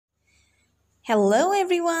Hello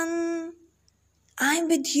everyone. I'm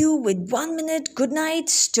with you with 1 minute Goodnight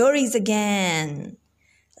stories again.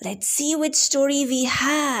 Let's see which story we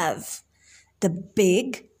have. The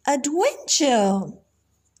Big Adventure.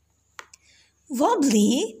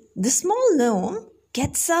 Wobbly, the small gnome,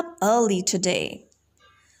 gets up early today.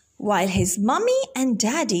 While his mummy and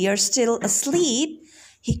daddy are still asleep,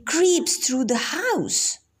 he creeps through the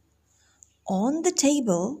house. On the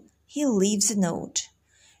table, he leaves a note.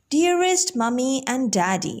 Dearest Mummy and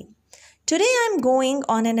Daddy, today I'm going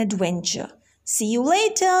on an adventure. See you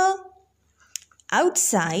later.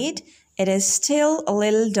 Outside, it is still a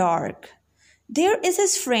little dark. There is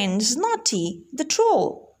his friend Snotty, the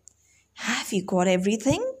troll. Have you got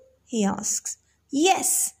everything? He asks.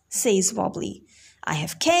 Yes, says Wobbly. I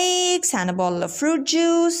have cakes and a bottle of fruit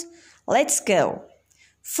juice. Let's go.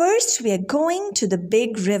 First, we are going to the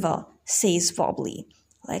big river, says Wobbly.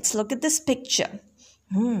 Let's look at this picture.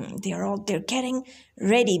 They're getting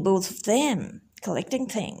ready, both of them, collecting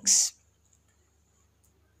things.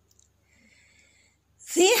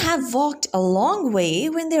 They have walked a long way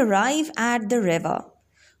when they arrive at the river.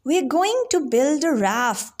 We're going to build a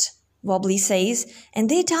raft, Wobbly says, and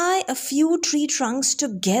they tie a few tree trunks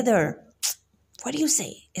together. What do you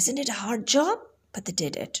say? Isn't it a hard job? But they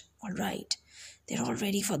did it. All right. They're all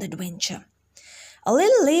ready for the adventure. A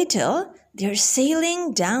little later, they're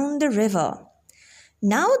sailing down the river.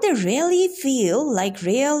 Now they really feel like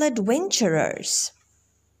real adventurers.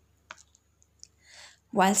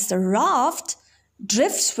 Whilst the raft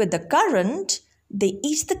drifts with the current, they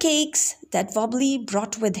eat the cakes that Wobbly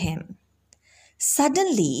brought with him.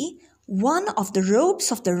 Suddenly, one of the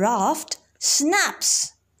ropes of the raft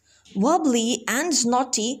snaps. Wobbly and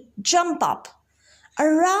Snotty jump up. A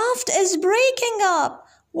raft is breaking up.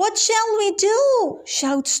 What shall we do?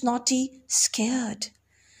 Shouts Snotty, scared.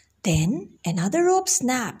 Then another rope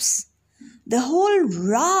snaps. The whole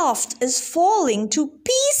raft is falling to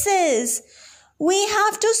pieces. We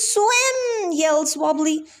have to swim, yells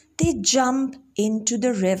Wobbly. They jump into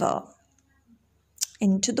the river,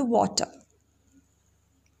 into the water.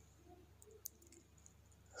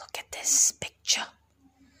 Look at this picture.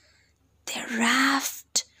 The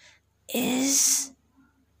raft is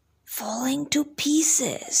falling to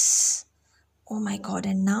pieces. Oh my God,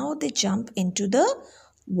 and now they jump into the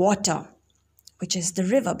water, which is the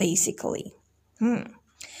river basically.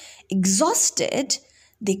 Exhausted,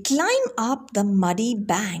 they climb up the muddy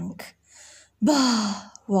bank.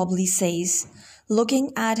 Bah, Wobbly says,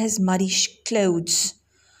 looking at his muddy clothes.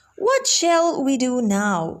 What shall we do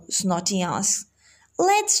now? Snotty asks.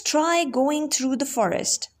 Let's try going through the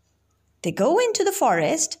forest. They go into the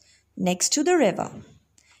forest next to the river.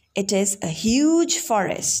 It is a huge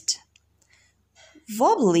forest.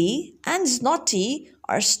 Wobbly and Snotty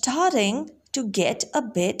are starting to get a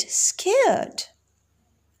bit scared.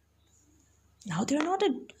 Now they're not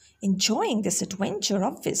enjoying this adventure,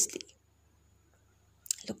 obviously.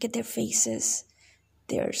 Look at their faces.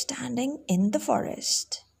 They're standing in the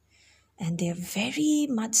forest and they're very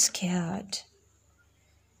much scared.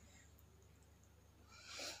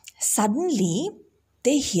 Suddenly,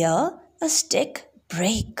 they hear a stick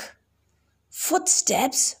break.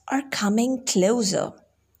 Footsteps are coming closer.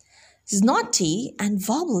 Snotty and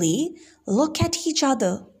Wobbly look at each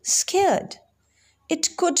other, scared.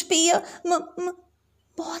 It could be a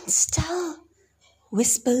monster,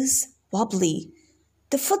 whispers Wobbly.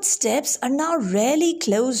 The footsteps are now really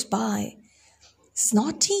close by.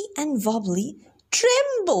 Snotty and Wobbly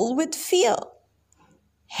tremble with fear.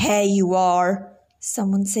 Here you are,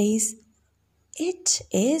 someone says. It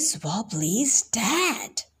is Wobbly's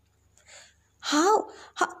dad.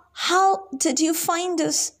 How did you find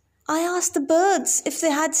us? I asked the birds if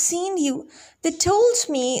they had seen you. They told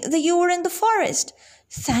me that you were in the forest.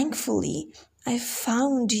 Thankfully, I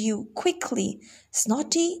found you quickly.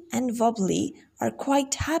 Snotty and Wobbly are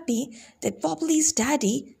quite happy that Wobbly's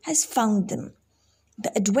daddy has found them.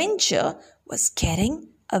 The adventure was getting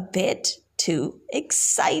a bit too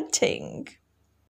exciting.